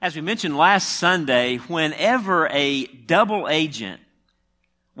As we mentioned last Sunday, whenever a double agent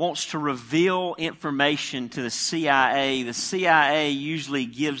wants to reveal information to the CIA usually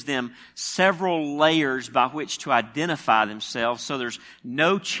gives them several layers by which to identify themselves, so there's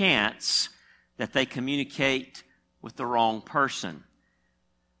no chance that they communicate with the wrong person.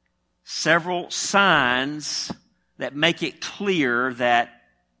 Several signs that make it clear that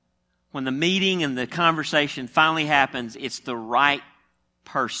when the meeting and the conversation finally happens, it's the right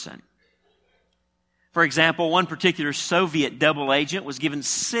person. For example, one particular Soviet double agent was given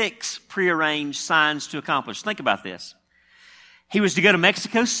 6 prearranged signs to accomplish. Think about this. He was to go to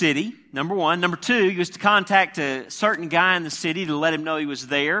Mexico City, number 1. Number 2, he was to contact a certain guy in the city to let him know he was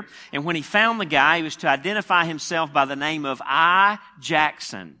there. And when he found the guy, he was to identify himself by the name of I.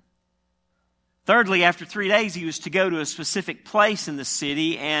 Jackson. Thirdly, after 3 days, he was to go to a specific place in the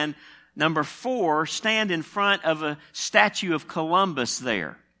city. And number 4, stand in front of a statue of Columbus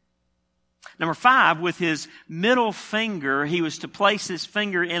there. Number 5, with his middle finger, he was to place his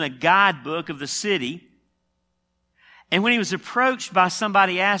finger in a guidebook of the city. And when he was approached by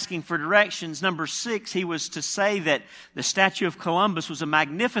somebody asking for directions, number 6, he was to say that the statue of Columbus was a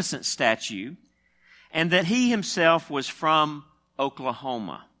magnificent statue and that he himself was from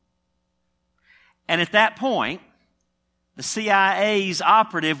Oklahoma. And at that point, the CIA's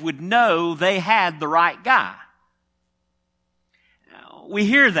operative would know they had the right guy. We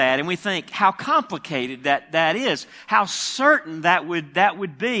hear that and we think how complicated that is, how certain that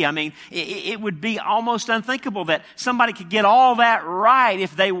would be. I mean, it would be almost unthinkable that somebody could get all that right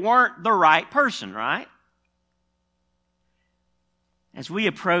if they weren't the right person, right? As we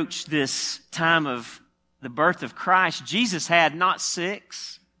approach this time of the birth of Christ, Jesus had not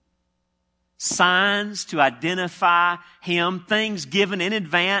 6 signs to identify Him, things given in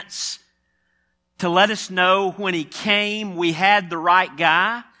advance to let us know when He came we had the right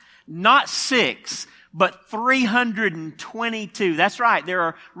guy. Not 6, but 322. That's right, there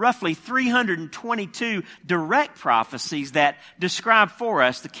are roughly 322 direct prophecies that describe for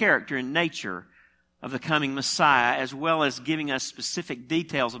us the character and nature of the coming Messiah, as well as giving us specific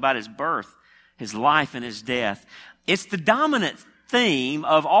details about His birth, His life, and His death. It's the dominant theme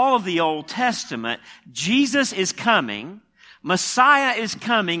of all of the Old Testament. Jesus is coming. Messiah is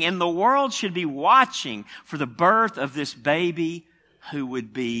coming, and the world should be watching for the birth of this baby who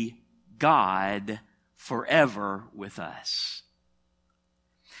would be God forever with us.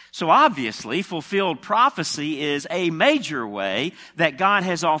 So obviously, fulfilled prophecy is a major way that God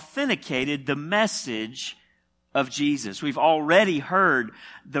has authenticated the message of Jesus. We've already heard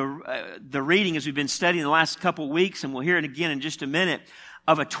the reading as we've been studying the last couple of weeks, and we'll hear it again in just a minute,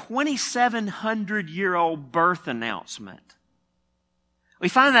 of a 2,700-year-old birth announcement. We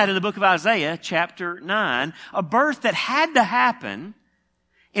find that in the book of Isaiah, chapter 9, a birth that had to happen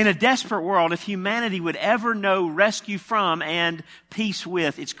in a desperate world if humanity would ever know rescue from and peace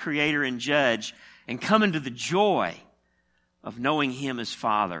with its Creator and Judge and come into the joy of knowing Him as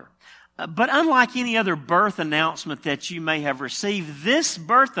Father. But unlike any other birth announcement that you may have received, this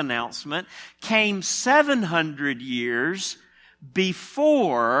birth announcement came 700 years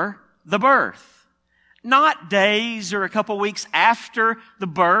before the birth. Not days or a couple weeks after the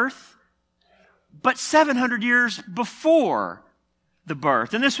birth, but 700 years before the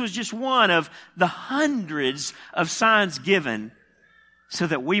birth. And this was just one of the hundreds of signs given so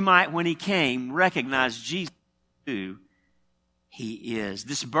that we might, when He came, recognize Jesus who He is.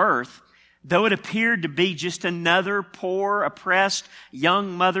 This birth, though it appeared to be just another poor, oppressed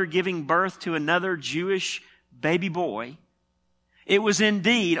young mother giving birth to another Jewish baby boy, it was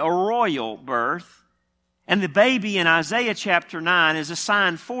indeed a royal birth. And the baby in Isaiah chapter 9 is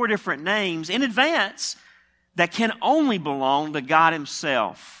assigned 4 different names in advance that can only belong to God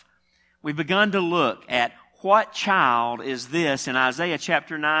Himself. We've begun to look at what child is this in Isaiah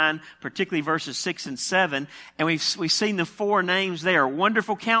chapter 9, particularly verses 6 and 7. And we've seen the 4 names there.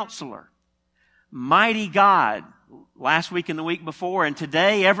 Wonderful Counselor, Mighty God, last week and the week before. And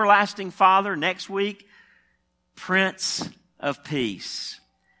today, Everlasting Father. Next week, Prince of Peace.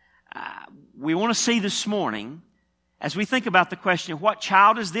 We want to see this morning, as we think about the question, what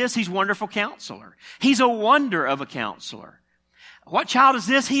child is this? He's Wonderful Counselor. He's a wonder of a counselor. What child is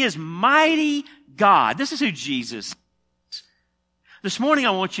this? He is Mighty God. This is who Jesus is. This morning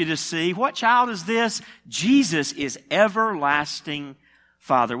I want you to see, what child is this? Jesus is Everlasting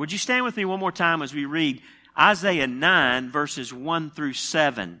Father. Would you stand with me one more time as we read Isaiah 9, verses 1 through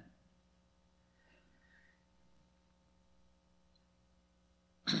 7.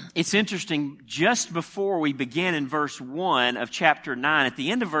 It's interesting, just before we begin in verse 1 of chapter 9, at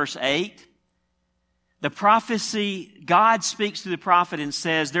the end of verse 8, The prophecy, God speaks to the prophet and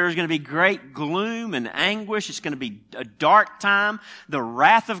says there is going to be great gloom and anguish. It's going to be a dark time. The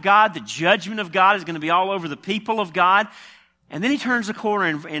wrath of God, the judgment of God is going to be all over the people of God. And then he turns the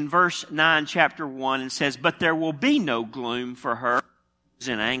corner in verse 9, chapter 1, and says, but there will be no gloom for her who is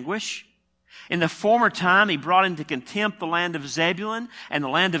in anguish. In the former time, he brought into contempt the land of Zebulun and the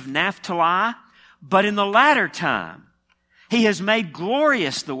land of Naphtali. But in the latter time, he has made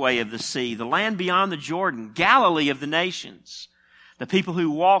glorious the way of the sea, the land beyond the Jordan, Galilee of the nations. The people who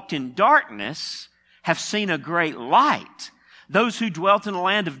walked in darkness have seen a great light. Those who dwelt in a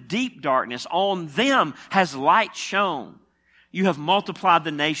land of deep darkness, on them has light shone. You have multiplied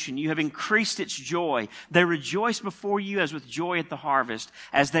the nation. You have increased its joy. They rejoice before you as with joy at the harvest,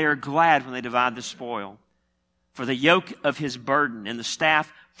 as they are glad when they divide the spoil. For the yoke of his burden and the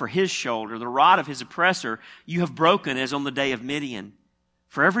staff for his shoulder, the rod of his oppressor, you have broken as on the day of Midian.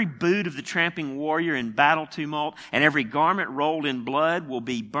 For every boot of the tramping warrior in battle tumult and every garment rolled in blood will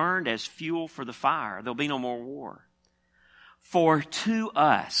be burned as fuel for the fire. There'll be no more war. For to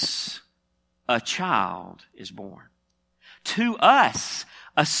us a child is born. To us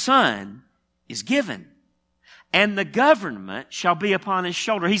a son is given, and the government shall be upon his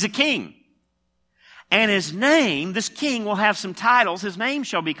shoulder. He's a king. And his name, this king will have some titles. His name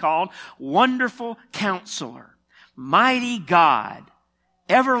shall be called Wonderful Counselor, Mighty God,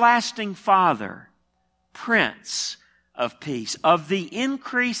 Everlasting Father, Prince of Peace. Of the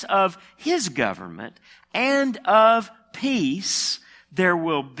increase of his government and of peace, there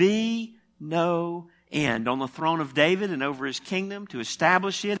will be no end. On the throne of David and over his kingdom, to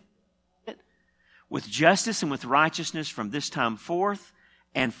establish it with justice and with righteousness from this time forth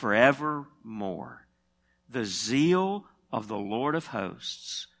and forevermore. The zeal of the Lord of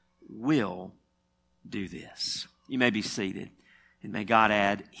hosts will do this. You may be seated, and may God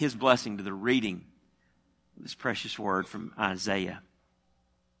add his blessing to the reading of this precious word from Isaiah.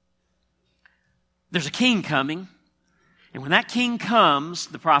 There's a king coming, and when that king comes,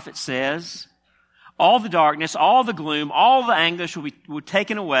 the prophet says, all the darkness, all the gloom, all the anguish will be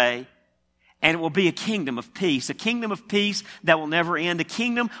taken away, and it will be a kingdom of peace that will never end, a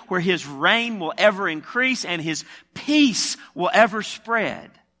kingdom where his reign will ever increase and his peace will ever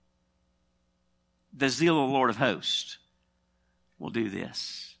spread. The zeal of the Lord of hosts will do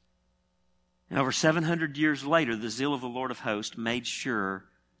this. And over 700 years later, the zeal of the Lord of hosts made sure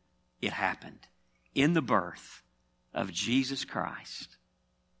it happened in the birth of Jesus Christ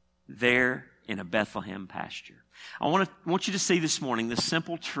there in a Bethlehem pasture. I want you to see this morning this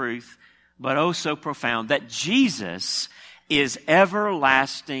simple truth, but oh so profound, that Jesus is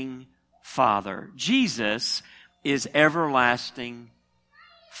everlasting Father. Jesus is everlasting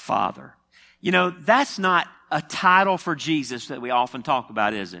Father. You know, that's not a title for Jesus that we often talk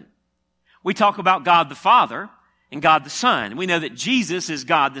about, is it? We talk about God the Father and God the Son. We know that Jesus is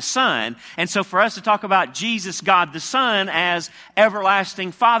God the Son. And so for us to talk about Jesus, God the Son, as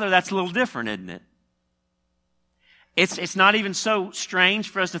everlasting Father, that's a little different, isn't it? It's not even so strange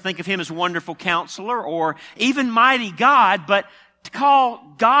for us to think of him as Wonderful Counselor or even Mighty God, but to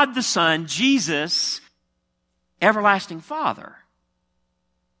call God the Son, Jesus, Everlasting Father.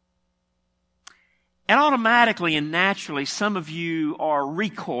 And automatically and naturally, some of you are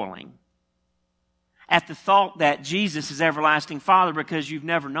recoiling at the thought that Jesus is Everlasting Father because you've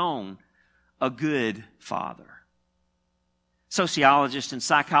never known a good Father. Sociologists and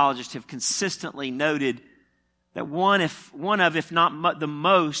psychologists have consistently noted that one of, if not the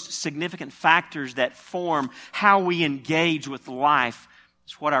most significant factors that form how we engage with life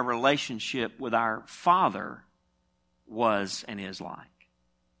is what our relationship with our Father was and is like.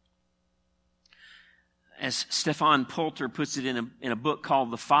 As Stefan Poulter puts it in a book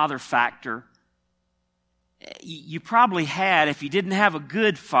called The Father Factor, you probably had, if you didn't have a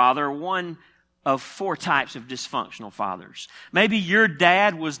good father, one of 4 types of dysfunctional fathers. Maybe your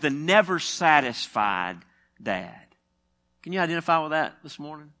dad was the never satisfied dad. Can you identify with that this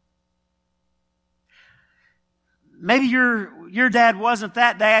morning? Maybe your dad wasn't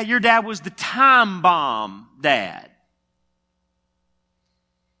that dad. Your dad was the time bomb dad.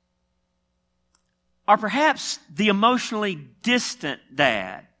 Or perhaps the emotionally distant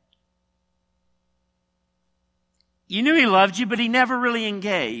dad. You knew he loved you, but he never really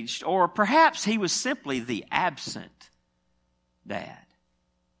engaged. Or perhaps he was simply the absent dad.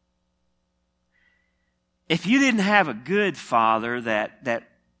 If you didn't have a good father that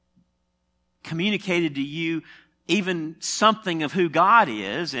communicated to you even something of who God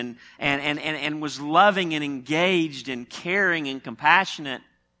is and was loving and engaged and caring and compassionate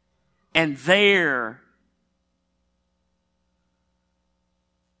and there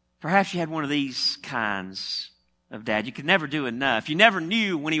Perhaps you had one of these kinds of dad. You could never do enough. You never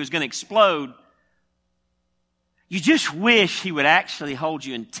knew when he was going to explode. You just wish he would actually hold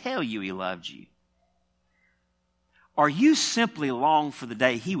you and tell you he loved you. Or you simply long for the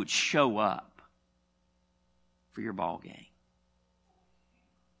day he would show up for your ball game.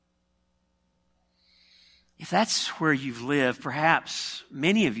 If that's where you've lived, perhaps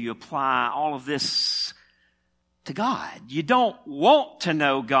many of you apply all of this to God. You don't want to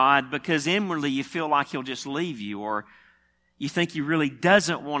know God because inwardly you feel like He'll just leave you, or you think He really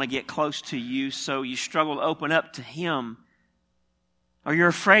doesn't want to get close to you, so you struggle to open up to Him. Or you're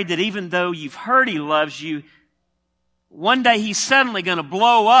afraid that even though you've heard He loves you, one day He's suddenly going to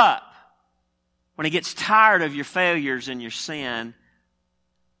blow up when He gets tired of your failures and your sin.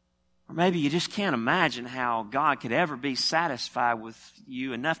 Or maybe you just can't imagine how God could ever be satisfied with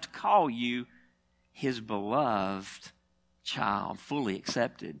you enough to call you His beloved child, fully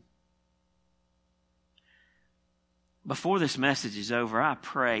accepted. Before this message is over, I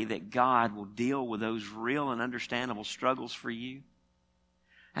pray that God will deal with those real and understandable struggles for you.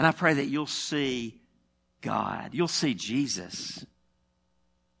 And I pray that you'll see God. You'll see Jesus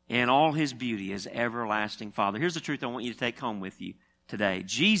in all His beauty as everlasting Father. Here's the truth I want you to take home with you today.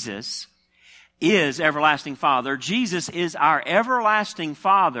 Jesus is everlasting Father. Jesus is our everlasting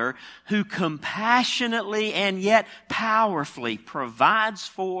Father who compassionately and yet powerfully provides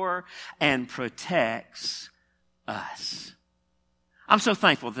for and protects us. I'm so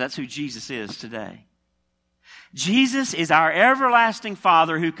thankful that that's who Jesus is today. Jesus is our everlasting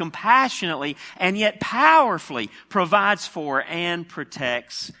Father who compassionately and yet powerfully provides for and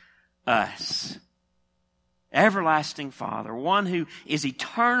protects us. Everlasting Father, one who is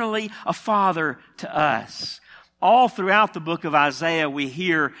eternally a Father to us. All throughout the book of Isaiah, we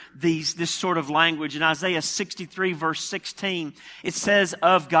hear this sort of language. In Isaiah 63, verse 16, it says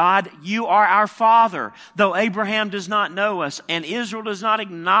of God, "You are our Father, though Abraham does not know us, and Israel does not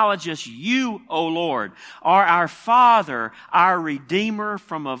acknowledge us. You, O Lord, are our Father, our Redeemer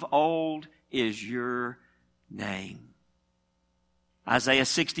from of old is your name." Isaiah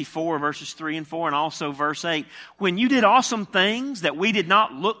 64, verses 3 and 4, and also verse 8. "When you did awesome things that we did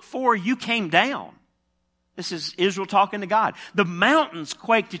not look for, you came down." This is Israel talking to God. "The mountains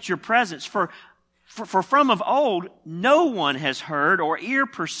quaked at your presence, for from of old no one has heard or ear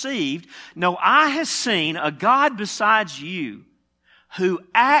perceived, no eye has seen a God besides you, who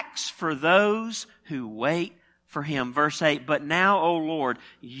acts for those who wait for Him." Verse 8, "But now, O Lord,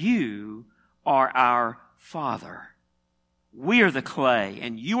 you are our Father. We are the clay,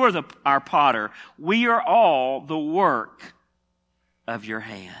 and you are our potter. We are all the work of your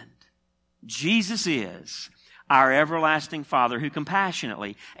hand." Jesus is our everlasting Father who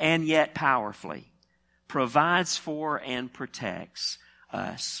compassionately and yet powerfully provides for and protects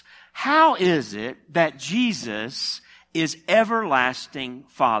us. How is it that Jesus is everlasting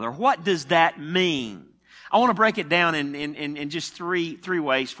Father? What does that mean? I want to break it down in just three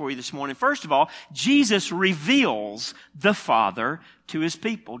ways for you this morning. First of all, Jesus reveals the Father to His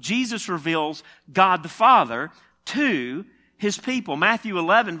people. Jesus reveals God the Father to His people. Matthew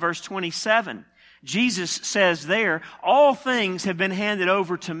 11, verse 27. Jesus says there, "All things have been handed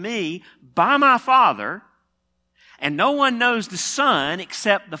over to me by my Father, and no one knows the Son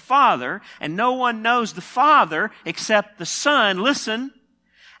except the Father, and no one knows the Father except the Son." Listen.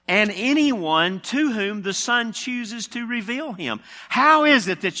 "And anyone to whom the Son chooses to reveal Him." How is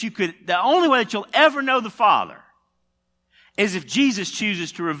it that the only way that you'll ever know the Father is if Jesus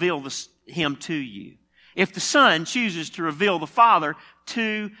chooses to reveal Him to you. If the Son chooses to reveal the Father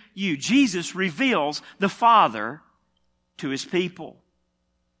to you. Jesus reveals the Father to His people.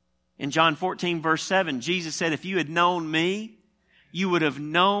 In John 14, verse 7, Jesus said, "If you had known me, you would have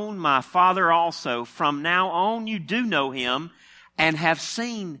known my Father also. From now on you do know Him and have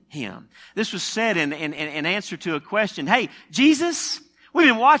seen Him." This was said in answer to a question. "Hey, Jesus, we've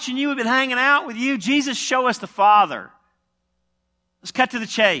been watching you. We've been hanging out with you. Jesus, show us the Father." Let's cut to the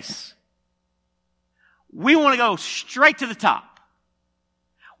chase. We want to go straight to the top.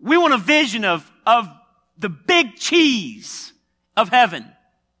 We want a vision of the big cheese of heaven.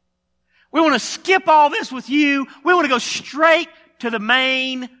 We want to skip all this with you. We want to go straight to the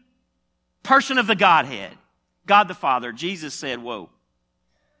main person of the Godhead. God the Father. Jesus said, "Whoa.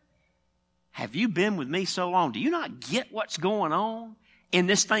 Have you been with me so long? Do you not get what's going on in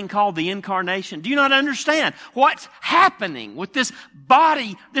this thing called the incarnation? Do you not understand what's happening with this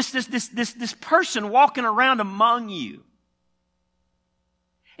body, this person walking around among you?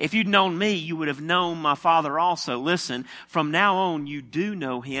 If you'd known me, you would have known my Father also." Listen, from now on you do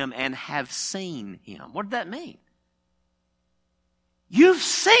know Him and have seen Him. What did that mean? You've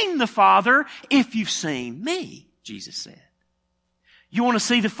seen the Father if you've seen me, Jesus said. You want to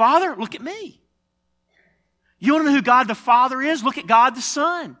see the Father? Look at me. You want to know who God the Father is? Look at God the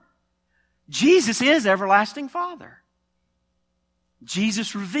Son. Jesus is everlasting Father.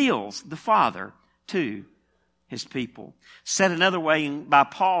 Jesus reveals the Father to His people. Said another way by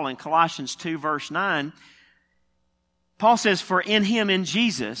Paul in Colossians 2 verse 9, Paul says, for in Him, in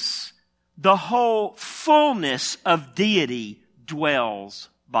Jesus, the whole fullness of deity dwells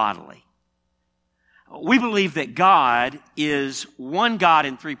bodily. We believe that God is one God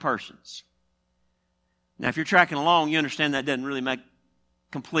in three persons. Now, if you're tracking along, you understand that doesn't really make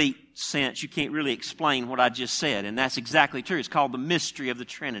complete sense. You can't really explain what I just said, and that's exactly true. It's called the mystery of the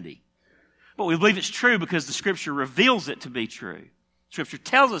Trinity. But we believe it's true because the Scripture reveals it to be true. Scripture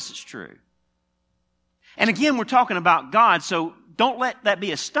tells us it's true. And again, we're talking about God, so don't let that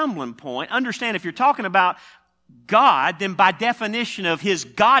be a stumbling point. Understand, if you're talking about God, then by definition of His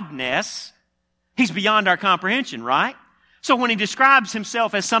godness, He's beyond our comprehension, right? So when He describes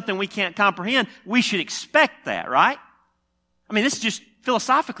Himself as something we can't comprehend, we should expect that, right? I mean, this just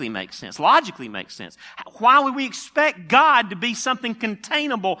philosophically makes sense, logically makes sense. Why would we expect God to be something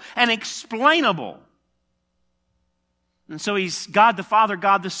containable and explainable? And so He's God the Father,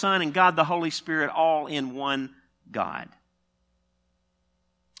 God the Son, and God the Holy Spirit, all in one God.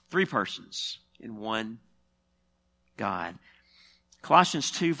 Three persons in one God. Colossians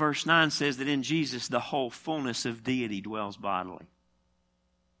 2 verse 9 says that in Jesus the whole fullness of deity dwells bodily.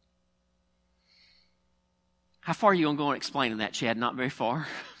 How far are you going to go in explaining that, Chad? Not very far.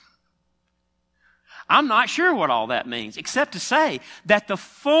 I'm not sure what all that means, except to say that the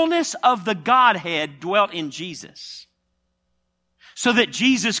fullness of the Godhead dwelt in Jesus. So that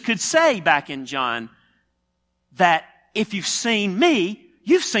Jesus could say back in John that if you've seen me,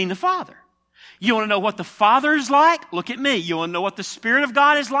 you've seen the Father. You want to know what the Father is like? Look at me. You want to know what the Spirit of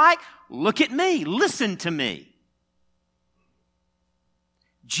God is like? Look at me. Listen to me.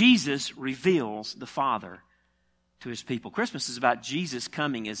 Jesus reveals the Father to His people. Christmas is about Jesus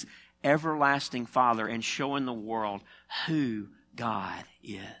coming as everlasting Father and showing the world who God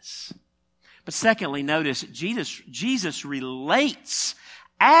is. But secondly, notice Jesus relates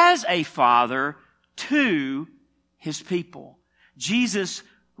as a Father to His people. Jesus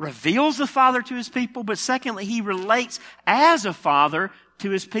reveals the Father to His people, but secondly, He relates as a Father to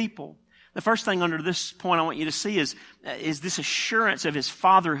His people. The first thing under this point I want you to see is this assurance of His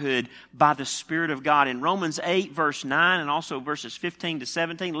fatherhood by the Spirit of God. In Romans 8 verse 9 and also verses 15 to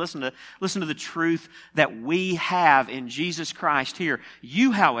 17, listen to the truth that we have in Jesus Christ here.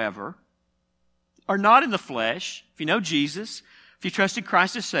 You, however, are not in the flesh. If you know Jesus, if you trusted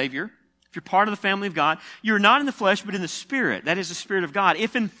Christ as Savior, if you're part of the family of God, you're not in the flesh, but in the Spirit. That is the Spirit of God.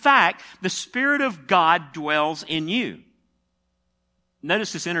 If in fact the Spirit of God dwells in you.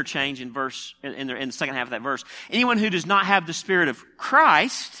 Notice this interchange in the second half of that verse. Anyone who does not have the Spirit of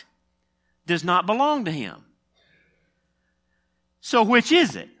Christ does not belong to Him. So which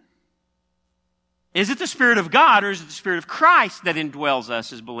is it? Is it the Spirit of God or is it the Spirit of Christ that indwells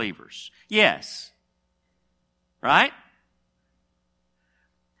us as believers? Yes. Right?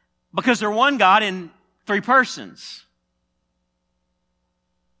 Because they're one God in three persons.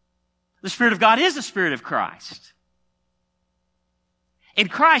 The Spirit of God is the Spirit of Christ. In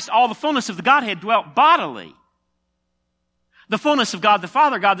Christ, all the fullness of the Godhead dwelt bodily. The fullness of God the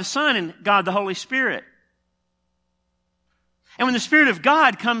Father, God the Son, and God the Holy Spirit. And when the Spirit of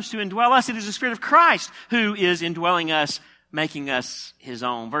God comes to indwell us, it is the Spirit of Christ who is indwelling us, making us His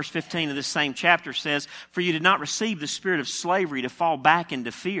own. Verse 15 of this same chapter says, "For you did not receive the spirit of slavery to fall back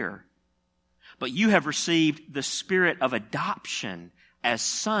into fear, but you have received the spirit of adoption as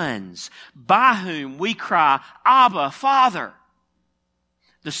sons, by whom we cry, Abba, Father."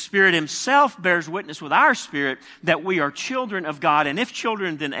 The Spirit Himself bears witness with our spirit that we are children of God, and if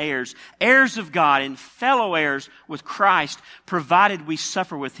children, then heirs, heirs of God, and fellow heirs with Christ, provided we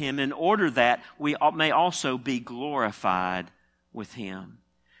suffer with Him, in order that we may also be glorified with Him.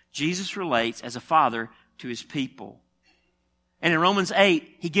 Jesus relates as a father to His people. And in Romans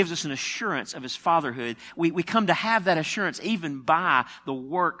 8, He gives us an assurance of His fatherhood. We come to have that assurance even by the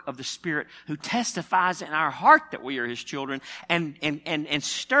work of the Spirit who testifies in our heart that we are His children and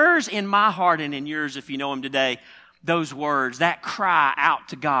stirs in my heart and in yours, if you know Him today, those words, that cry out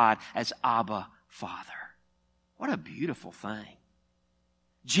to God as Abba, Father. What a beautiful thing.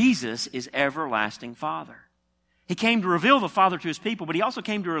 Jesus is everlasting Father. He came to reveal the Father to His people, but He also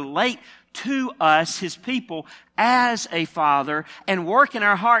came to relate to us, His people, as a Father and work in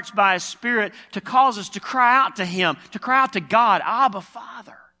our hearts by His Spirit to cause us to cry out to Him, to cry out to God, Abba,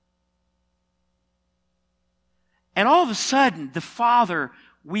 Father. And all of a sudden, the Father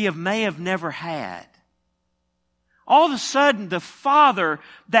we may have never had. All of a sudden, the Father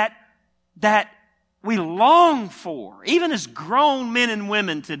that we long for, even as grown men and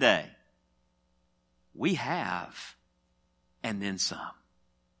women today, we have, and then some.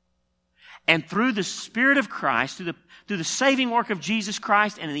 And through the Spirit of Christ, through the saving work of Jesus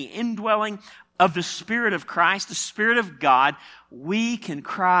Christ and the indwelling of the Spirit of Christ, the Spirit of God, we can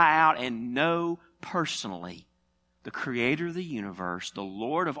cry out and know personally the Creator of the universe, the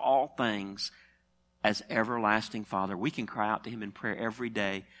Lord of all things, as everlasting Father. We can cry out to Him in prayer every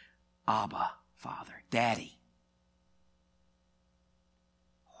day, Abba, Father, Daddy.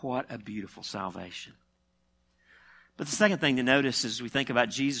 What a beautiful salvation. But the second thing to notice as we think about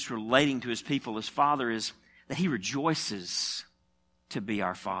Jesus relating to His people as Father is that He rejoices to be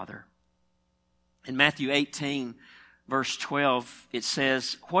our Father. In Matthew 18, verse 12, it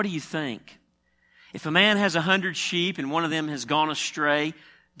says, "What do you think? If a man has 100 sheep and one of them has gone astray,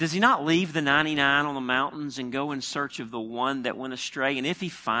 does he not leave the 99 on the mountains and go in search of the one that went astray? And if he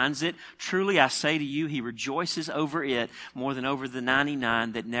finds it, truly I say to you, he rejoices over it more than over the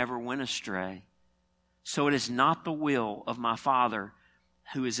 99 that never went astray. So it is not the will of my Father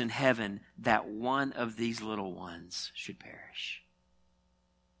who is in heaven that one of these little ones should perish."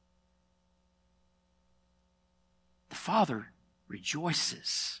 The Father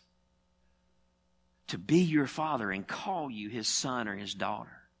rejoices to be your Father and call you His son or His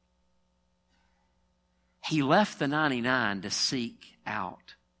daughter. He left the 99 to seek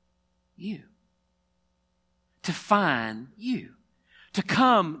out you, to find you, to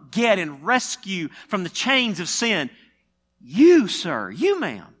come get and rescue from the chains of sin. You, sir, you,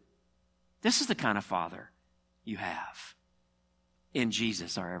 ma'am. This is the kind of Father you have in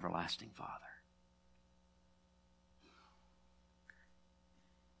Jesus, our everlasting Father.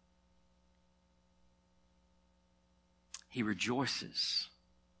 He rejoices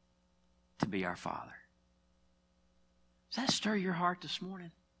to be our Father. Does that stir your heart this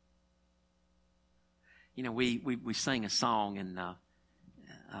morning? You know, we sang a song and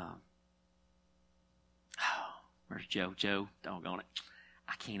where's Joe? Joe, doggone it.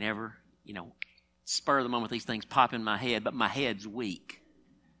 I can't ever, spur of the moment these things pop in my head, but my head's weak.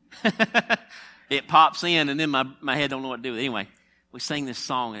 It pops in and then my head don't know what to do with it. Anyway, we sing this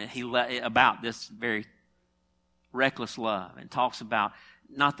song and about this very reckless love, and talks about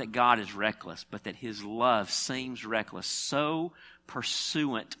not that God is reckless, but that His love seems reckless. So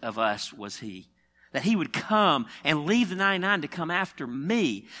pursuant of us was He, that He would come and leave the 99 to come after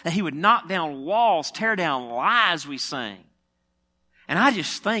me, that He would knock down walls, tear down lies, we sing. And I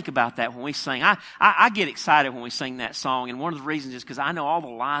just think about that when we sing. I get excited when we sing that song, and one of the reasons is because I know all the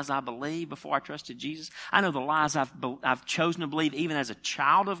lies I believed before I trusted Jesus. I know the lies I've chosen to believe even as a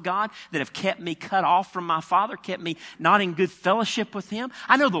child of God that have kept me cut off from my Father, kept me not in good fellowship with Him.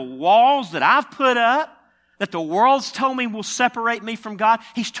 I know the walls that I've put up that the world's told me will separate me from God.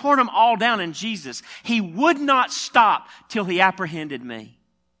 He's torn them all down in Jesus. He would not stop till He apprehended me.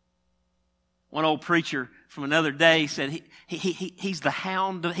 One old preacher from another day said he's the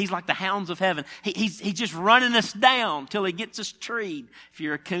hound. He's like the hounds of heaven. He's just running us down till He gets us treed. If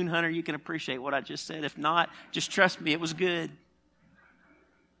you're a coon hunter, you can appreciate what I just said. If not, just trust me, it was good.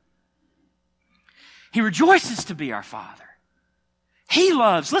 He rejoices to be our Father. He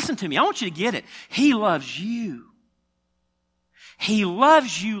loves, listen to me, I want you to get it. He loves you. He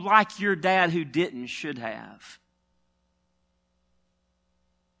loves you like your dad who didn't should have.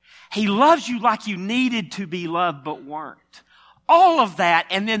 He loves you like you needed to be loved but weren't. All of that,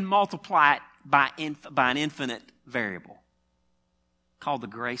 and then multiply it by an infinite variable called the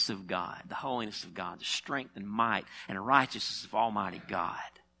grace of God, the holiness of God, the strength and might and righteousness of Almighty God.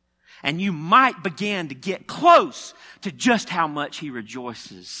 And you might begin to get close to just how much He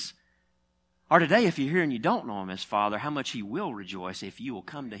rejoices. Or today, if you're here and you don't know Him as Father, how much He will rejoice if you will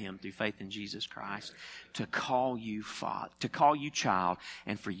come to Him through faith in Jesus Christ to call you Father, to call you child,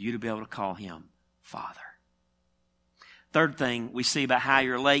 and for you to be able to call Him Father. Third thing we see about how He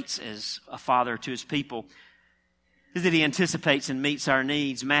relates as a Father to His people is that He anticipates and meets our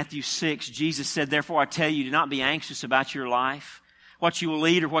needs. Matthew 6, Jesus said, "Therefore I tell you, do not be anxious about your life, what you will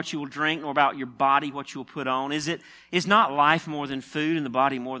eat or what you will drink, nor about your body, what you will put on. Is not life more than food and the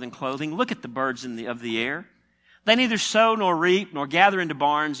body more than clothing? Look at the birds of the air. They neither sow nor reap nor gather into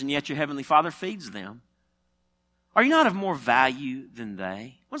barns, and yet your heavenly Father feeds them. Are you not of more value than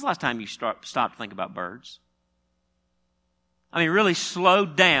they?" When's the last time you stopped to think about birds? I mean, really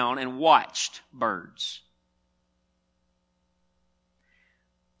slowed down and watched birds.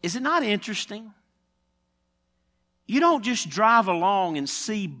 Is it not interesting You don't just drive along and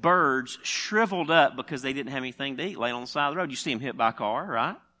see birds shriveled up because they didn't have anything to eat laying on the side of the road. You see them hit by a car,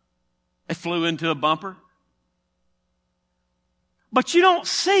 right? They flew into a bumper. But you don't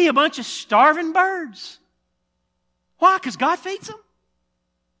see a bunch of starving birds. Why? Because God feeds them.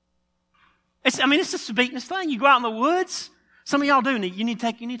 It's just the beatenest thing. You go out in the woods. Some of y'all do. You need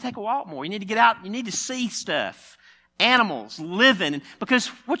to take a walk more. You need to get out. You need to see stuff. Animals living. Because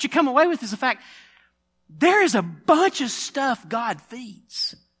what you come away with is the fact there is a bunch of stuff God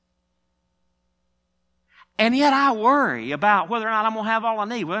feeds. And yet I worry about whether or not I'm going to have all I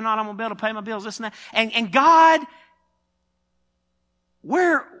need, whether or not I'm going to be able to pay my bills, this and that. And God,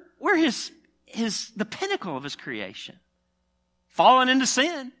 we're the pinnacle of His creation. Fallen into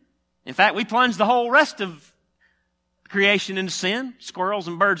sin. In fact, we plunged the whole rest of creation into sin, squirrels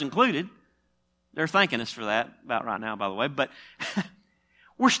and birds included. They're thanking us for that about right now, by the way. But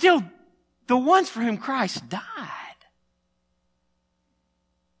we're still the ones for whom Christ died.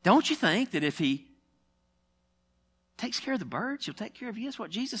 Don't you think that if He takes care of the birds, He'll take care of you? That's what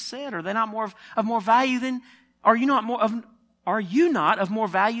Jesus said. Are they not of more value than? Are you not of more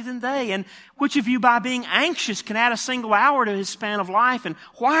value than they? And which of you, by being anxious, can add a single hour to his span of life? And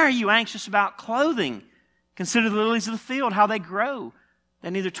why are you anxious about clothing? Consider the lilies of the field, how they grow. They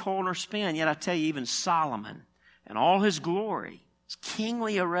neither toil nor spin. Yet I tell you, even Solomon, in all his glory, his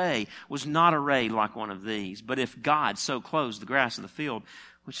kingly array, was not arrayed like one of these. But if God so clothes the grass of the field,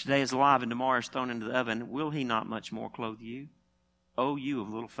 which today is alive and tomorrow is thrown into the oven, will He not much more clothe you, O you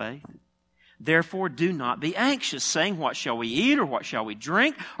of little faith? Therefore do not be anxious, saying, what shall we eat, or what shall we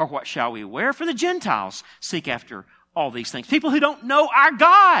drink, or what shall we wear? For the Gentiles seek after all these things. People who don't know our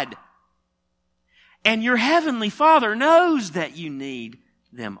God. And your heavenly Father knows that you need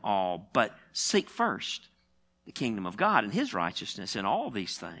them all. But seek first the kingdom of God and His righteousness, and all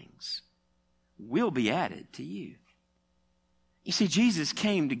these things will be added to you. You see, Jesus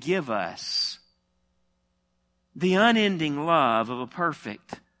came to give us the unending love of a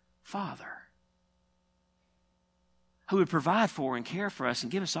perfect Father who would provide for and care for us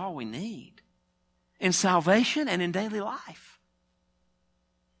and give us all we need in salvation and in daily life.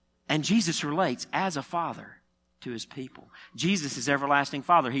 And Jesus relates as a father to His people. Jesus is everlasting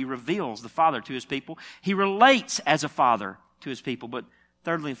Father. He reveals the Father to His people. He relates as a father to His people. But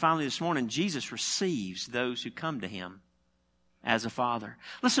thirdly and finally this morning, Jesus receives those who come to Him as a father.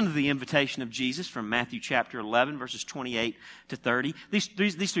 Listen to the invitation of Jesus from Matthew chapter 11, verses 28 to 30. These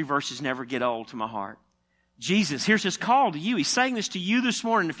three verses never get old to my heart. Jesus, here's His call to you. He's saying this to you this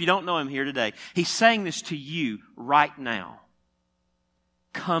morning if you don't know Him here today. He's saying this to you right now.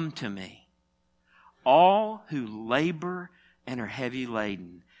 Come to me, all who labor and are heavy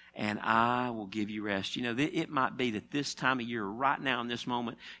laden, and I will give you rest. You know, it might be that this time of year, right now in this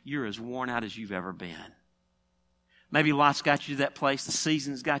moment, you're as worn out as you've ever been. Maybe life's got you to that place. The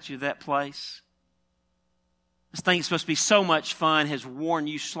season's got you to that place. This thing that's supposed to be so much fun has worn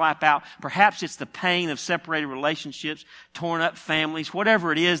you slap out. Perhaps it's the pain of separated relationships, torn up families,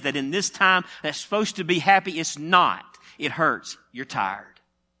 whatever it is that in this time that's supposed to be happy, it's not. It hurts. You're tired.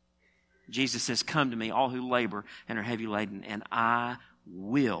 Jesus says, come to me, all who labor and are heavy laden, and I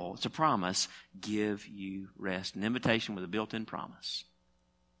will, it's a promise, give you rest. An invitation with a built-in promise.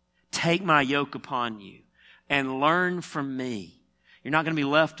 Take my yoke upon you and learn from me. You're not going to be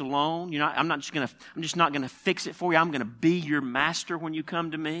left alone. I'm just not going to fix it for you. I'm going to be your master when you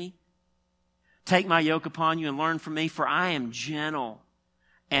come to me. Take my yoke upon you and learn from me, for I am gentle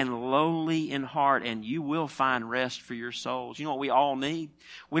and lowly in heart, and you will find rest for your souls. You know what we all need?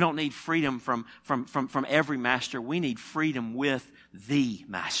 We don't need freedom from every master. We need freedom with the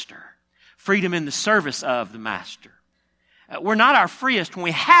master. Freedom in the service of the master. We're not our freest when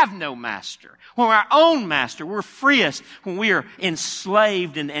we have no master. When we're our own master, we're freest when we are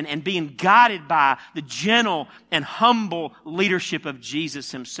enslaved and being guided by the gentle and humble leadership of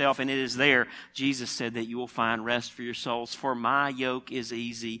Jesus Himself. And it is there, Jesus said, that you will find rest for your souls. For my yoke is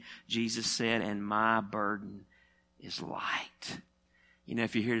easy, Jesus said, and my burden is light. You know,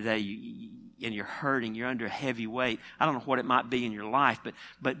 if you're here today and you're hurting, you're under a heavy weight. I don't know what it might be in your life,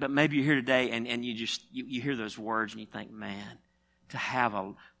 but maybe you're here today and you hear those words and you think, man, to have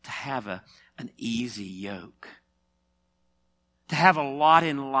an easy yoke, to have a lot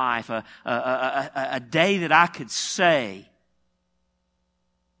in life, a day that I could say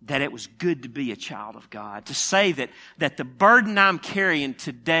that it was good to be a child of God, to say that the burden I'm carrying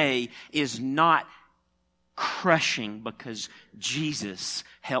today is not crushing because Jesus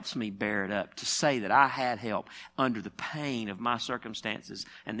helps me bear it up, to say that I had help under the pain of my circumstances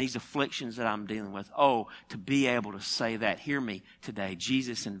and these afflictions that I'm dealing with. Oh, to be able to say that. Hear me today.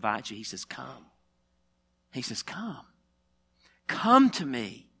 Jesus invites you. He says, come. He says, come. Come to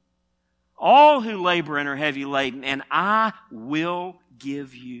me, all who labor and are heavy laden, and I will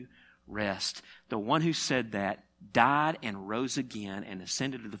give you rest. The one who said that died and rose again and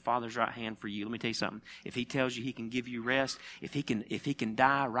ascended to the Father's right hand for you. Let me tell you something. If he tells you he can give you rest, if he can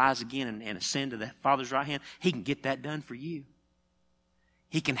die, rise again, and ascend to the Father's right hand, he can get that done for you.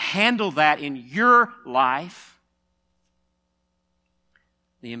 He can handle that in your life.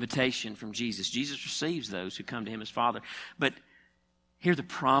 The invitation from Jesus. Jesus receives those who come to him as Father. But hear the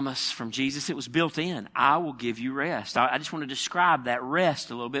promise from Jesus. It was built in. I will give you rest. I just want to describe that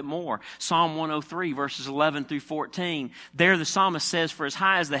rest a little bit more. Psalm 103, verses 11 through 14. There the psalmist says, for as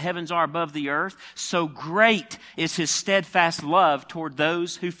high as the heavens are above the earth, so great is his steadfast love toward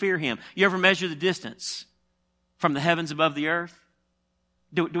those who fear him. You ever measure the distance from the heavens above the earth?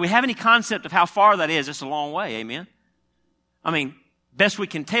 Do we have any concept of how far that is? It's a long way, amen? I mean, best we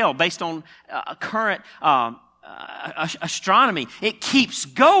can tell based on current astronomy, it keeps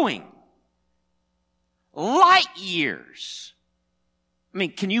going. Light years. I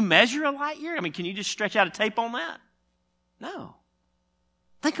mean, can you measure a light year? I mean, can you just stretch out a tape on that? No.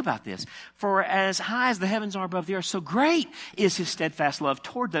 Think about this. For as high as the heavens are above the earth, so great is his steadfast love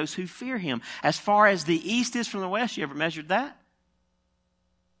toward those who fear him. As far as the east is from the west, you ever measured that?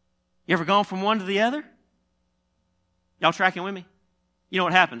 You ever gone from one to the other? Y'all tracking with me? You know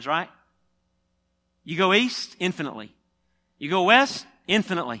what happens, right? You go east, infinitely. You go west,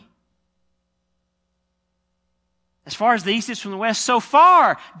 infinitely. As far as the east is from the west, so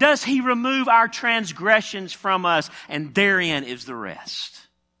far does he remove our transgressions from us, and therein is the rest.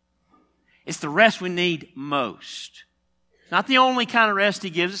 It's the rest we need most. It's not the only kind of rest he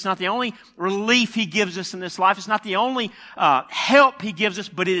gives us. It's not the only relief he gives us in this life. It's not the only help he gives us,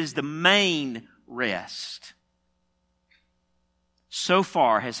 but it is the main rest. So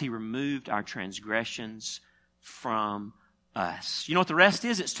far has he removed our transgressions from us. You know what the rest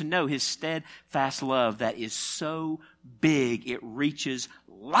is? It's to know his steadfast love that is so big it reaches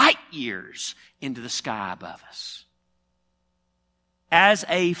light years into the sky above us. As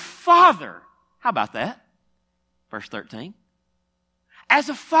a father, how about that? Verse 13. As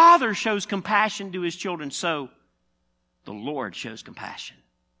a father shows compassion to his children, so the Lord shows compassion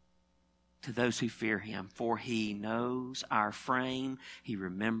to those who fear him. For he knows our frame. He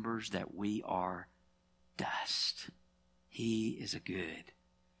remembers that we are dust. He is a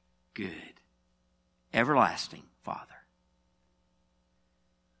good, everlasting Father.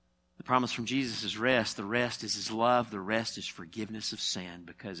 The promise from Jesus is rest. The rest is his love. The rest is forgiveness of sin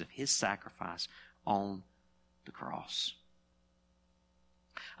because of his sacrifice on the cross.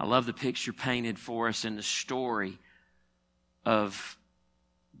 I love the picture painted for us in the story of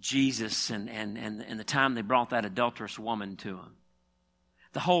Jesus and the time they brought that adulterous woman to him.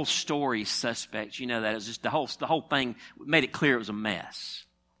 The whole story is suspect. You know that. It was just the whole thing made it clear it was a mess.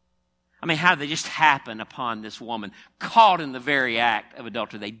 I mean, how did they just happen upon this woman caught in the very act of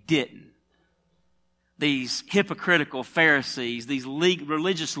adultery? They didn't. These hypocritical Pharisees, these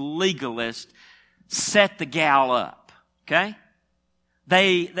religious legalists set the gal up. Okay?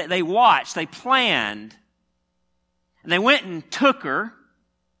 They watched, they planned, and they went and took her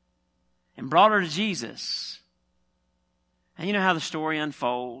and brought her to Jesus. And you know how the story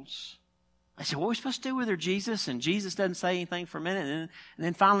unfolds. They said, what are we supposed to do with her, Jesus? And Jesus doesn't say anything for a minute. And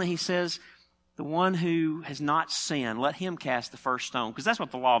then finally he says, the one who has not sinned, let him cast the first stone. Because that's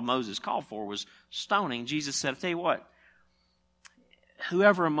what the law of Moses called for, was stoning. Jesus said, I'll tell you what,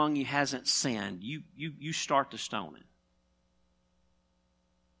 whoever among you hasn't sinned, you start the stoning.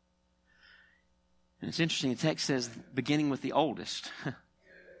 And it's interesting, the text says, beginning with the oldest.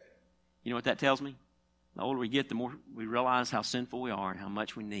 You know what that tells me? The older we get, the more we realize how sinful we are and how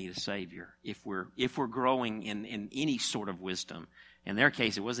much we need a Savior. If we're growing in any sort of wisdom. In their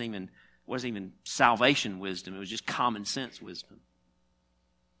case, it wasn't even salvation wisdom. It was just common sense wisdom.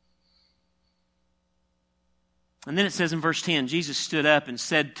 And then it says in verse 10, Jesus stood up and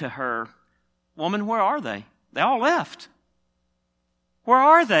said to her, Woman, where are they? They all left. Where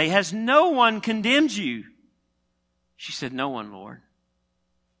are they? Has no one condemned you? She said, No one, Lord.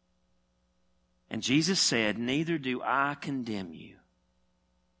 And Jesus said, Neither do I condemn you.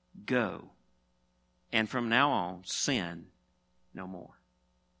 Go, and from now on, sin no more.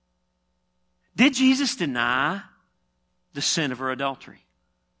 Did Jesus deny the sin of her adultery?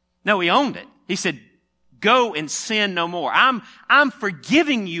 No, he owned it. He said, Go and sin no more. I'm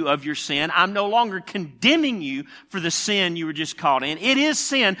forgiving you of your sin. I'm no longer condemning you for the sin you were just caught in. It is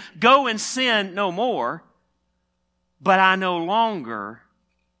sin. Go and sin no more. But I no longer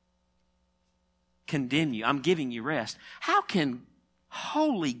condemn you. I'm giving you rest. How can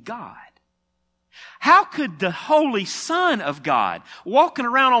holy God How could the Holy Son of God, walking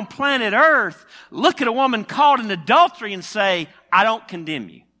around on planet Earth, look at a woman caught in adultery and say, I don't condemn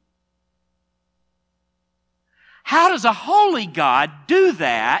you? How does a holy God do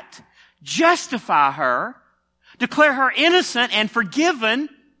that, justify her, declare her innocent and forgiven,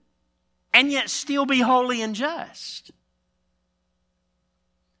 and yet still be holy and just?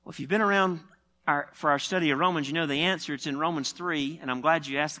 Well, if you've been around for our study of Romans, you know the answer. It's in Romans 3, and I'm glad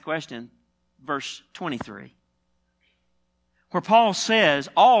you asked the question, verse 23, where Paul says,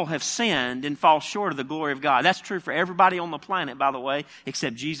 all have sinned and fall short of the glory of God. That's true for everybody on the planet, by the way,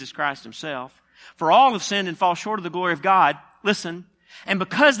 except Jesus Christ himself. For all have sinned and fall short of the glory of God. Listen, and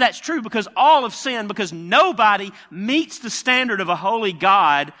because that's true, because all have sinned, because nobody meets the standard of a holy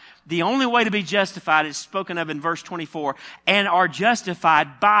God, the only way to be justified is spoken of in verse 24, and are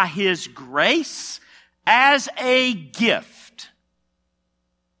justified by His grace as a gift.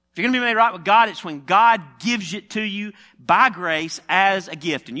 If you're going to be made right with God, it's when God gives it to you by grace as a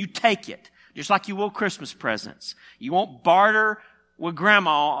gift, and you take it, just like you will Christmas presents. You won't barter with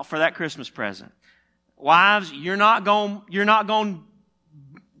grandma for that Christmas present. Wives, you're not going to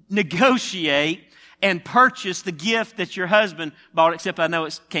negotiate and purchase the gift that your husband bought, except I know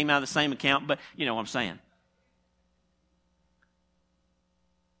it came out of the same account, but you know what I'm saying.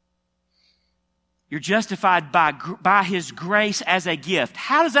 You're justified by His grace as a gift.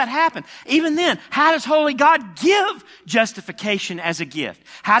 How does that happen? Even then, how does holy God give justification as a gift?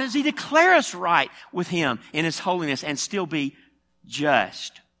 How does He declare us right with Him in His holiness and still be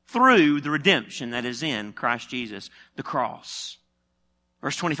just? Through the redemption that is in Christ Jesus, the cross.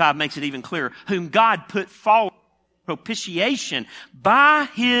 Verse 25 makes it even clearer. Whom God put forward propitiation by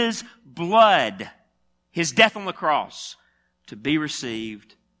His blood, His death on the cross, to be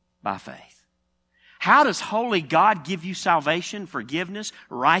received by faith. How does holy God give you salvation, forgiveness,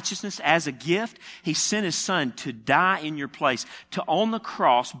 righteousness as a gift? He sent His Son to die in your place, to on the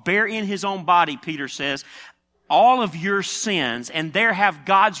cross, bear in His own body, Peter says, all of your sins, and there have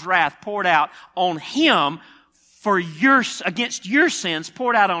God's wrath poured out on Him against your sins,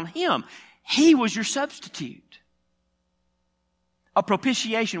 poured out on Him. He was your substitute. A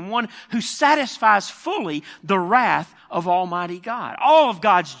propitiation, one who satisfies fully the wrath of Almighty God. All of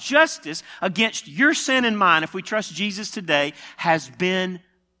God's justice against your sin and mine, if we trust Jesus today, has been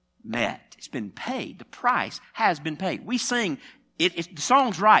met. It's been paid. The price has been paid. We sing, the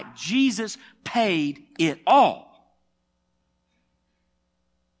song's right. Jesus paid it all.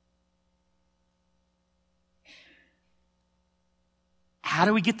 How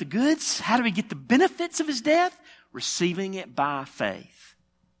do we get the goods? How do we get the benefits of His death? Receiving it by faith.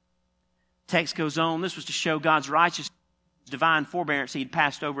 Text goes on. This was to show God's righteousness, divine forbearance He had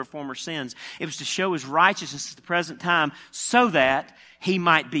passed over former sins. It was to show His righteousness at the present time so that He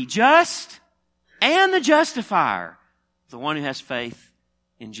might be just and the justifier, the one who has faith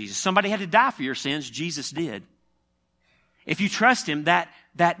in Jesus. Somebody had to die for your sins. Jesus did. If you trust Him, that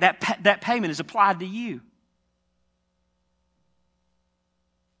payment is applied to you.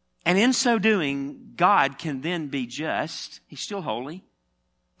 And in so doing, God can then be just. He's still holy.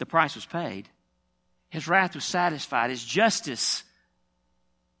 The price was paid. His wrath was satisfied. His justice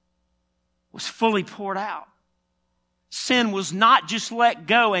was fully poured out. Sin was not just let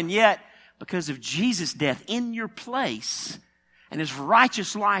go, and yet, because of Jesus' death in your place and His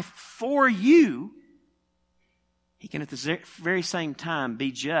righteous life for you, He can at the very same time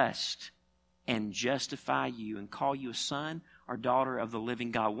be just and justify you and call you a son or daughter of the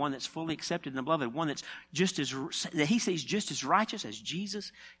living God, one that's fully accepted in the beloved, one that's that He sees just as righteous as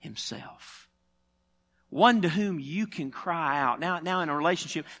Jesus Himself. One to whom you can cry out, now in a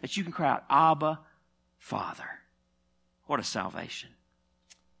relationship that you can cry out, Abba, Father. What a salvation.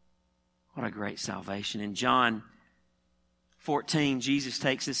 What a great salvation. In John 14, Jesus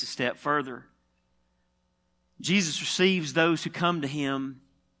takes this a step further. Jesus receives those who come to Him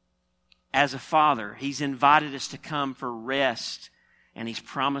as a father. He's invited us to come for rest, and He's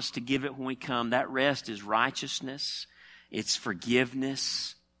promised to give it when we come. That rest is righteousness, it's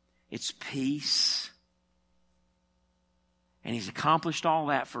forgiveness, it's peace. And He's accomplished all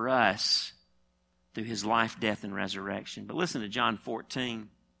that for us through His life, death, and resurrection. But listen to John 14.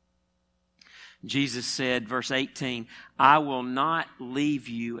 Jesus said, verse 18, I will not leave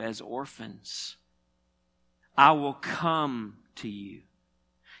you as orphans. I will come to you.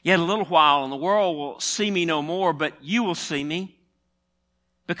 Yet a little while, and the world will see me no more, but you will see me.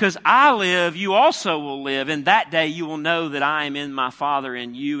 Because I live, you also will live. And that day you will know that I am in my Father,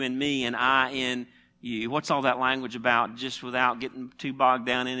 and you in me, and I in you. What's all that language about? Just without getting too bogged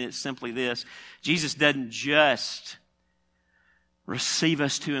down in it, it's simply this. Jesus doesn't just receive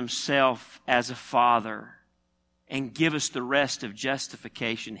us to Himself as a Father and give us the rest of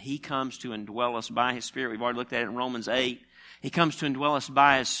justification. He comes to indwell us by His Spirit. We've already looked at it in Romans 8. He comes to indwell us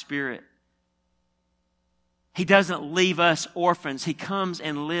by His Spirit. He doesn't leave us orphans. He comes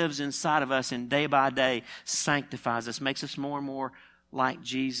and lives inside of us and day by day sanctifies us, makes us more and more like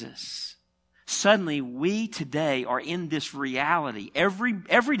Jesus. Suddenly, we today are in this reality every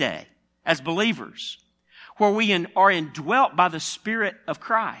day as believers where we are indwelt by the Spirit of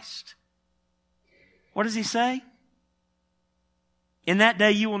Christ. What does He say? In that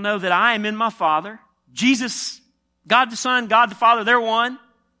day you will know that I am in my Father. Jesus, God the Son, God the Father, they're one.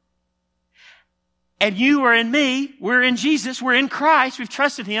 And you are in me. We're in Jesus. We're in Christ. We've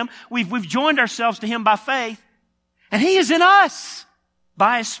trusted Him. We've joined ourselves to Him by faith. And He is in us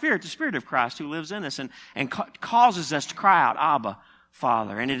by His Spirit, the Spirit of Christ who lives in us and causes us to cry out, Abba,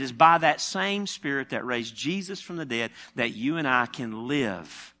 Father. And it is by that same Spirit that raised Jesus from the dead that you and I can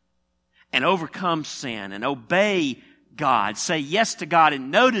live and overcome sin and obey God, say yes to God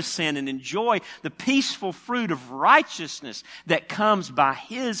and no to sin and enjoy the peaceful fruit of righteousness that comes by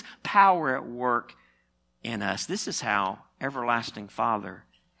His power at work in us. This is how everlasting Father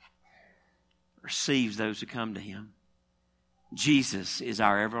receives those who come to Him. Jesus is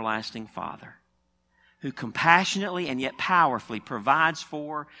our everlasting Father who compassionately and yet powerfully provides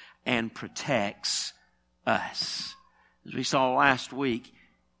for and protects us. As we saw last week,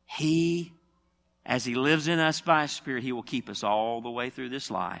 He, as He lives in us by His Spirit, He will keep us all the way through this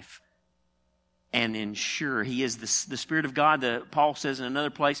life and ensure. He is the Spirit of God, Paul says in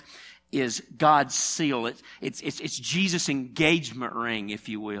another place, is God's seal. It's Jesus' engagement ring, if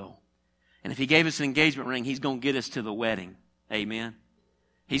you will. And if He gave us an engagement ring, He's going to get us to the wedding. Amen.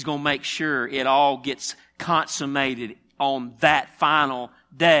 He's going to make sure it all gets consummated on that final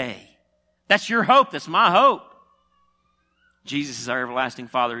day. That's your hope. That's my hope. Jesus is our everlasting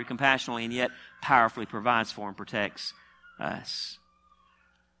Father who compassionately and yet powerfully provides for and protects us.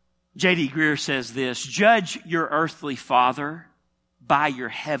 J.D. Greer says this, judge your earthly father by your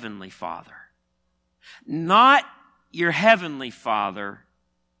heavenly Father. Not your heavenly Father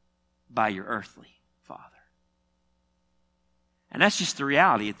by your earthly Father. And that's just the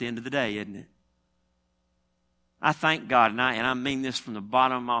reality at the end of the day, isn't it? I thank God, and I mean this from the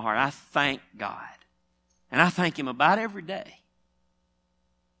bottom of my heart. I thank God, and I thank Him about every day,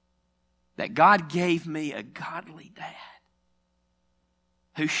 that God gave me a godly dad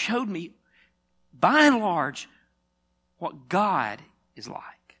who showed me, by and large, what God is like.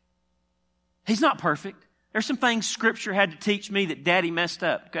 He's not perfect. There's some things Scripture had to teach me that Daddy messed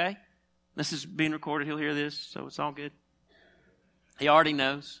up, okay? This is being recorded. He'll hear this, so it's all good. He already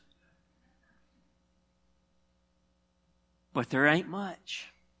knows. But there ain't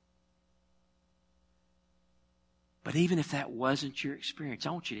much. But even if that wasn't your experience,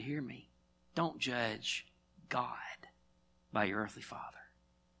 I want you to hear me. Don't judge God by your earthly father.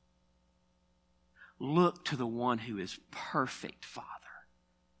 Look to the one who is perfect Father,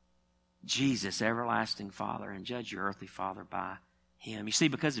 Jesus, everlasting Father, and judge your earthly father by Him. You see,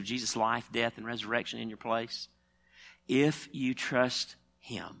 because of Jesus' life, death, and resurrection in your place, if you trust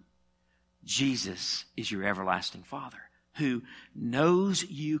Him, Jesus is your everlasting Father who knows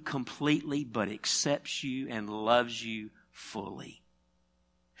you completely but accepts you and loves you fully.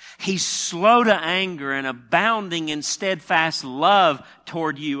 He's slow to anger and abounding in steadfast love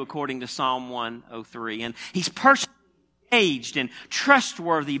toward you, according to Psalm 103. And He's personally engaged and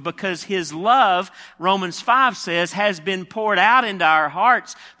trustworthy because His love, Romans 5 says, has been poured out into our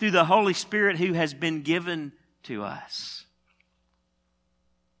hearts through the Holy Spirit who has been given to us.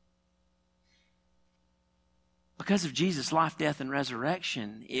 Because of Jesus' life, death, and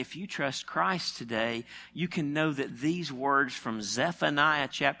resurrection, if you trust Christ today, you can know that these words from Zephaniah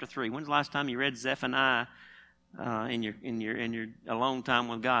chapter 3. When's the last time you read Zephaniah in your alone time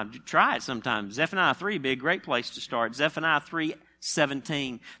with God? Try it sometime. Zephaniah 3 would be a great place to start. Zephaniah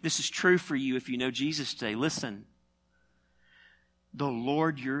 3:17. This is true for you if you know Jesus today. Listen. The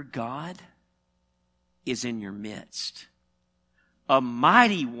Lord your God is in your midst, a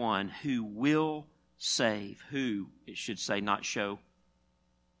mighty one who will save. Who, it should say, not show.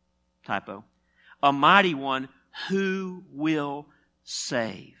 Typo. A mighty one who will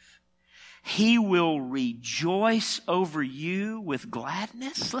save. He will rejoice over you with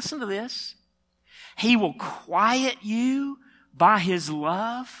gladness. Listen to this. He will quiet you by His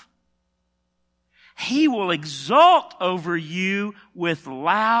love. He will exult over you with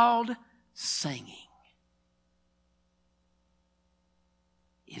loud singing.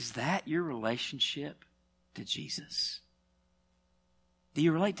 Is that your relationship to Jesus? Do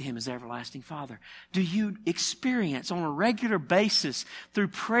you relate to Him as everlasting Father? Do you experience on a regular basis through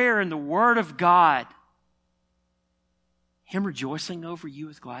prayer and the Word of God Him rejoicing over you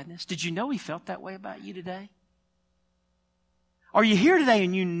with gladness? Did you know He felt that way about you today? Are you here today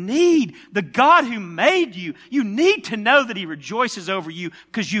and you need the God who made you? You need to know that He rejoices over you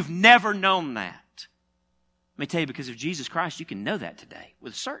because you've never known that. Let me tell you, because of Jesus Christ, you can know that today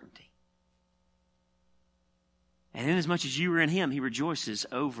with certainty. And inasmuch as you are in Him, He rejoices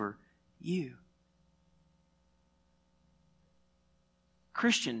over you.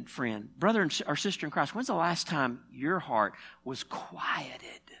 Christian friend, brother or sister in Christ, when's the last time your heart was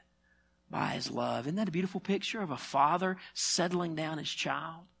quieted by His love? Isn't that a beautiful picture of a father settling down his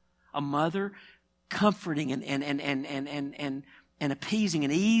child? A mother comforting and appeasing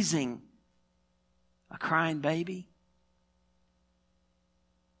and easing a crying baby?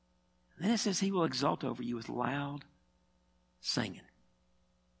 Then it says He will exult over you with loud singing.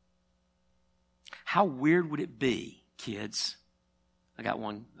 How weird would it be, kids? I got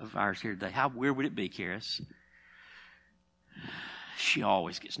one of ours here today. How weird would it be, Karis? She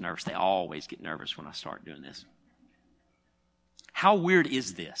always gets nervous. They always get nervous when I start doing this. How weird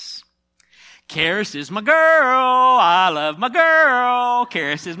is this? Karis is my girl. I love my girl.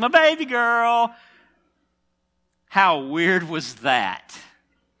 Karis is my baby girl. How weird was that?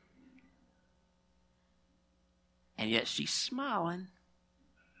 And yet she's smiling.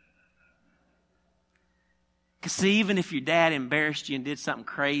 Because see, even if your dad embarrassed you and did something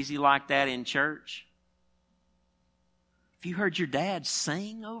crazy like that in church, if you heard your dad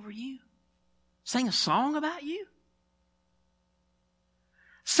sing over you, sing a song about you,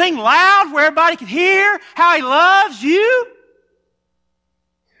 sing loud where everybody can hear how he loves you,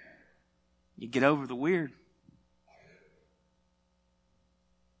 you get over the weird.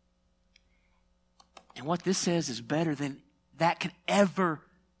 And what this says is better than that could ever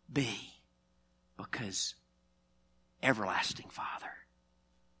be, because everlasting Father.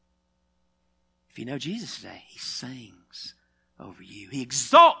 If you know Jesus today, He sings over you. He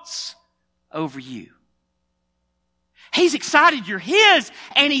exalts over you. He's excited you're His,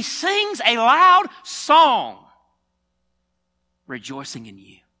 and He sings a loud song rejoicing in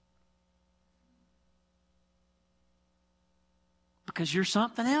you. Because you're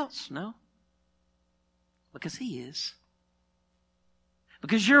something else? No. Because He is.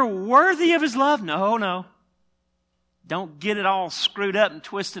 Because you're worthy of His love? No. Don't get it all screwed up and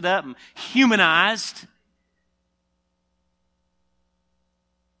twisted up and humanized.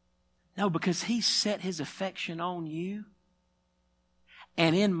 No, because He set His affection on you.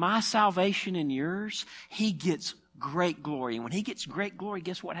 And in my salvation and yours, He gets great glory. And when He gets great glory,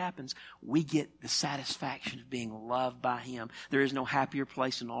 guess what happens? We get the satisfaction of being loved by Him. There is no happier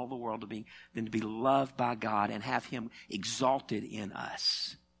place in all the world than to be loved by God and have Him exalted in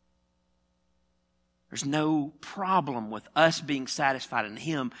us. There's no problem with us being satisfied and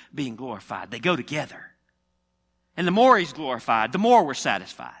Him being glorified. They go together. And the more He's glorified, the more we're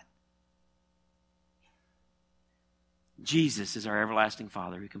satisfied. Jesus is our everlasting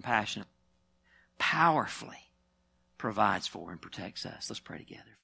Father who compassionately, powerfully provides for and protects us. Let's pray together.